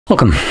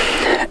Welcome.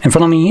 In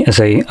front of me is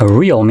a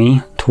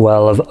Realme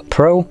 12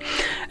 Pro,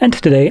 and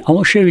today I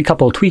will show you a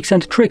couple of tweaks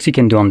and tricks you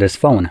can do on this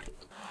phone.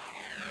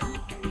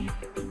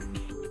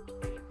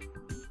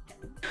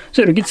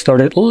 So to get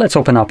started, let's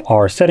open up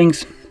our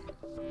settings.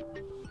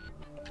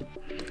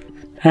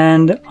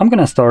 And I'm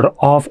gonna start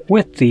off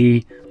with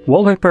the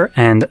wallpaper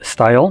and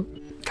style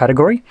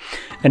category.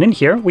 And in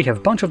here, we have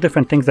a bunch of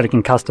different things that you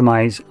can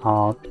customize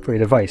for your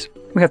device.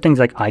 We have things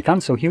like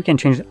icons, so here you can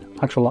change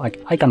actual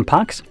icon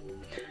packs.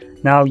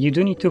 Now, you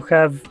do need to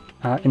have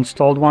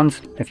installed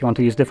ones if you want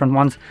to use different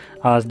ones,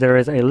 as there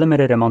is a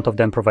limited amount of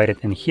them provided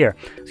in here.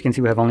 As you can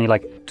see, we have only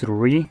like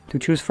 3 to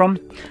choose from.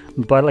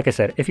 But like I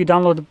said, if you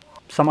download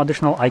some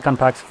additional icon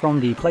packs from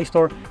the Play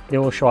Store, they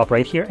will show up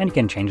right here and you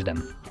can change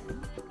them.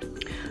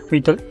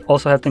 We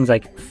also have things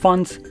like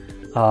fonts,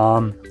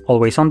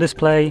 always on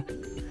display,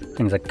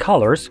 things like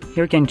colors.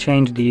 Here you can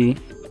change the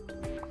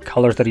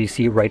colors that you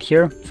see right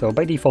here. So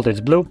by default it's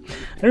blue.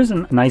 There's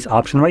a nice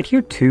option right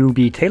here to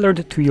be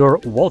tailored to your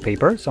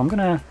wallpaper. So I'm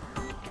gonna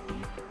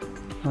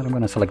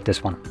select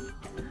this one.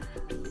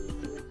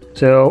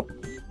 So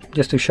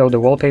just to show the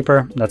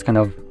wallpaper, that's kind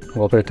of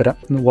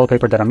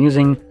wallpaper that I'm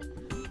using.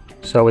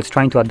 So it's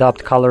trying to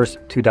adapt colors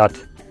to that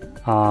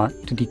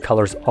to the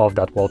colors of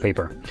that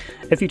wallpaper.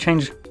 If you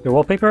change your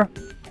wallpaper,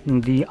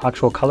 the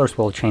actual colors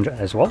will change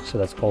as well. So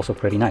that's also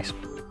pretty nice.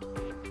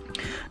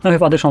 Now we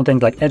have additional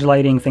things like edge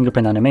lighting,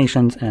 fingerprint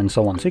animations, and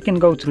so on. So you can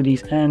go through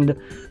these and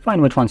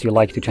find which ones you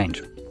like to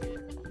change.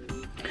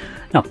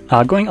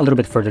 Now, going a little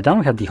bit further down,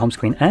 we have the home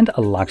screen and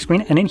a lock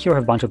screen, and in here we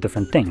have a bunch of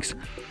different things.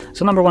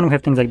 So number one, we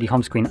have things like the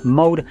home screen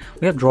mode,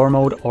 we have drawer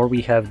mode, or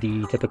we have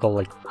the typical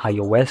like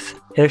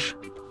iOS-ish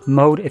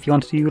mode if you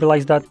want to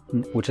utilize that,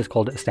 which is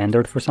called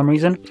standard for some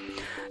reason.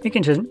 You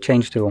can just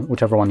change to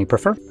whichever one you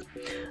prefer.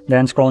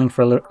 Then scrolling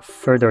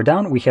further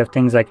down, we have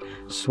things like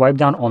swipe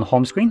down on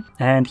home screen,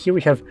 and here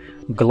we have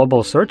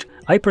global search.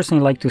 I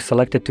personally like to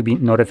select it to be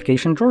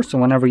notification drawer, so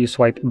whenever you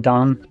swipe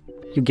down,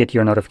 you get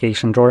your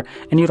notification drawer,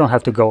 and you don't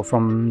have to go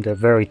from the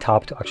very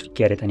top to actually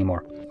get it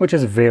anymore, which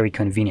is very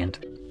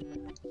convenient.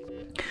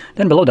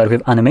 Then below that, we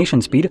have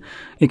animation speed.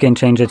 You can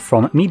change it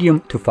from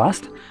medium to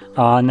fast.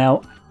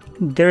 Now,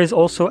 there is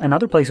also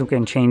another place you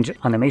can change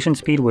animation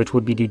speed, which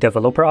would be the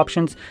developer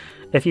options.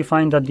 If you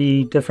find that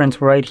the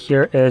difference right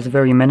here is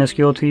very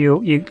minuscule to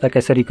you, like I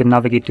said, you could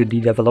navigate to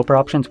the developer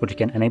options, which you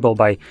can enable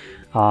by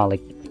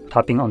like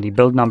tapping on the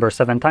build number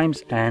 7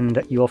 times,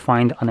 and you will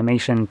find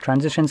animation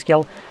transition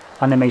scale,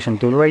 animation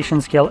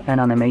duration scale, and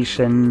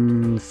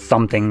animation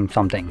something.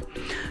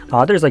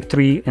 There's like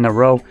 3 in a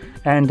row,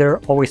 and they're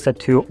always set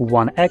to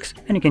 1x,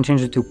 and you can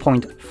change it to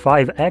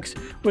 0.5x,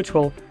 which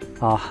will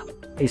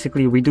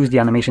basically reduce the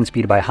animation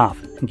speed by half,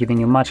 giving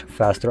you much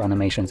faster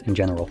animations in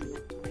general.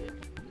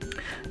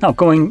 Now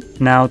going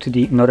now to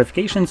the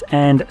notifications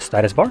and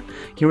status bar.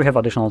 Here we have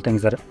additional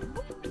things that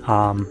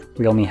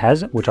Realme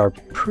has, which are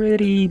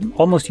pretty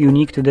almost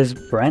unique to this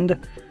brand.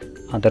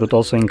 That would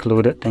also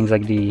include things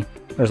like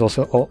there's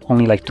also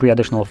only like 3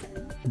 additional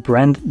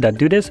brands that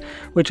do this,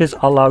 which is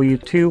allow you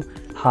to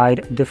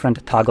hide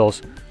different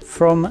toggles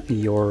from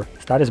your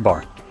status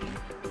bar.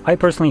 I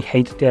personally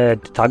hate the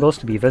toggles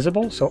to be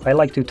visible, so I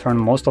like to turn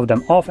most of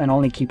them off and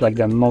only keep like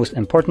the most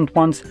important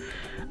ones,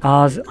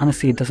 as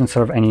honestly it doesn't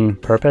serve any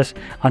purpose.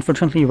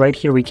 Unfortunately, right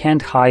here we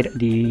can't hide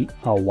the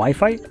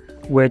Wi-Fi,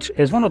 which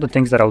is one of the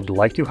things that I would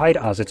like to hide,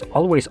 as it's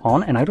always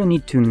on and I don't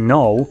need to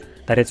know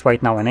that it's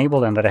right now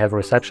enabled and that I have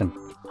reception.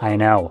 I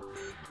know.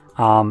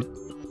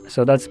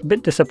 So that's a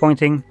bit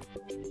disappointing.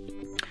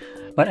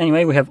 But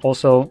anyway, we have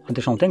also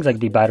additional things like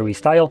the battery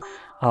style.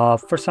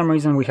 For some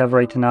reason we have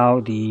right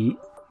now the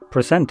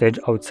percentage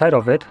outside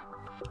of it,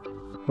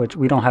 which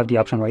we don't have the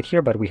option right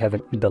here, but we have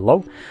it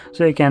below.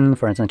 So you can,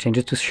 for instance, change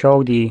it to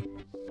show the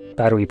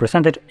battery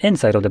percentage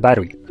inside of the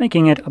battery,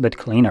 making it a bit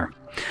cleaner.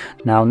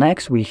 Now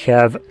next we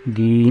have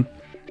the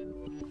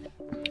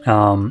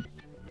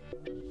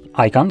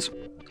icons,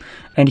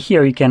 and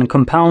here you can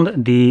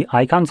compound the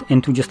icons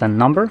into just a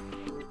number,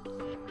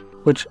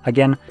 which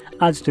again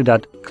adds to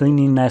that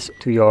cleanliness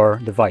to your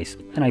device,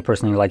 and I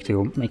personally like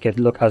to make it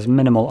look as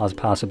minimal as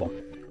possible.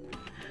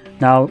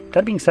 Now,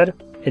 that being said,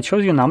 it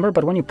shows you a number,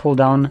 but when you pull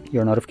down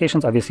your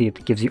notifications, obviously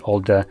it gives you all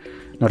the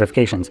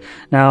notifications.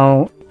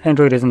 Now,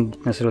 Android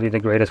isn't necessarily the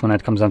greatest when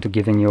it comes down to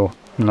giving you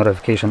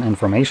notification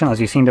information. As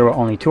you've seen, there were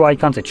only 2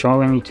 icons. It's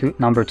showing me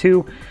number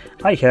 2.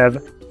 I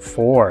have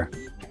 4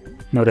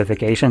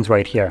 notifications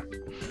right here.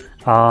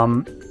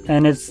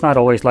 And it's not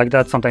always like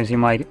that. Sometimes you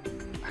might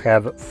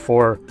have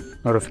 4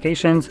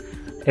 notifications.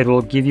 It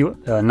will give you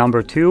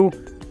number 2,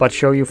 but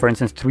show you, for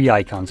instance, 3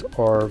 icons,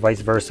 or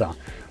vice versa,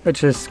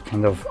 which is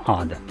kind of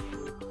odd.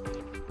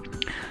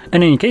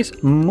 In any case,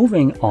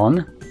 moving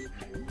on,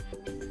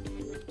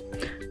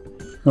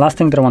 last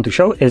thing that I want to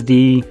show is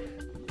the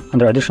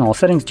under additional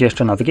settings,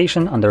 gesture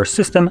navigation, under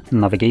system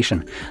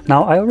navigation.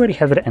 Now I already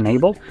have it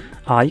enabled.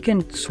 You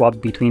can swap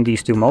between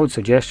these two modes,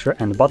 so gesture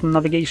and button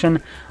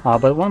navigation.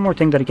 But one more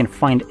thing that you can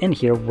find in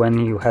here when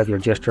you have your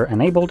gesture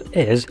enabled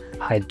is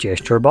hide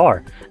gesture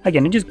bar.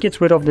 Again, it just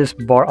gets rid of this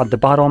bar at the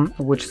bottom,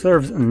 which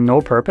serves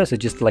no purpose.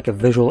 It's just like a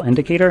visual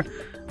indicator.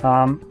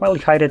 While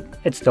you hide it,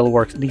 it still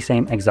works the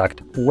same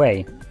exact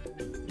way.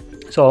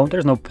 So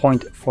there's no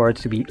point for it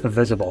to be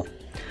visible.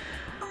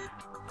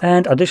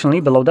 And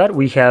additionally, below that,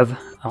 we have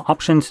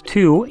options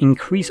to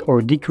increase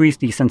or decrease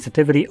the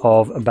sensitivity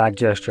of a back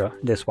gesture,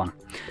 this one.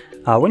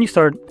 When you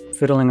start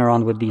fiddling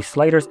around with these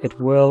sliders, it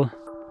will,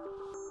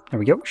 there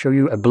we go, show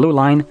you a blue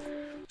line.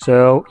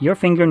 So your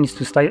finger needs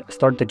to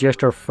start the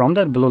gesture from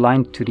that blue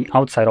line to the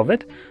outside of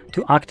it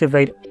to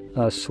activate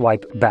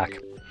swipe back.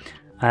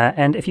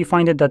 And if you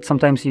find it that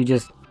sometimes you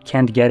just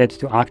can't get it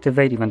to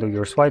activate even though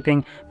you're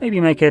swiping,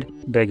 maybe make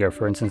it bigger,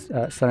 for instance,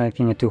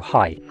 selecting it to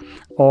high.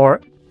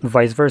 Or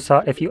vice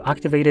versa, if you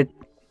activate it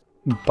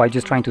by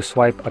just trying to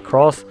swipe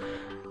across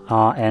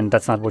and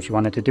that's not what you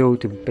wanted to do,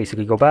 to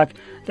basically go back,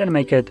 then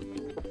make it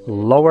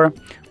lower,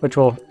 which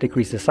will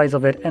decrease the size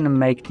of it and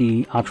make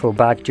the actual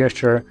back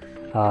gesture,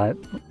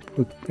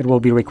 it will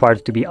be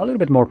required to be a little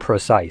bit more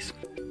precise.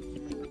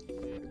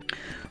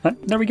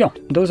 There we go.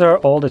 Those are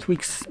all the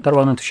tweaks that I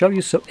wanted to show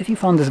you. So if you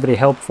found this video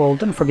helpful,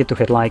 don't forget to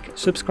hit like,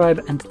 subscribe,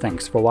 and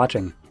thanks for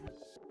watching.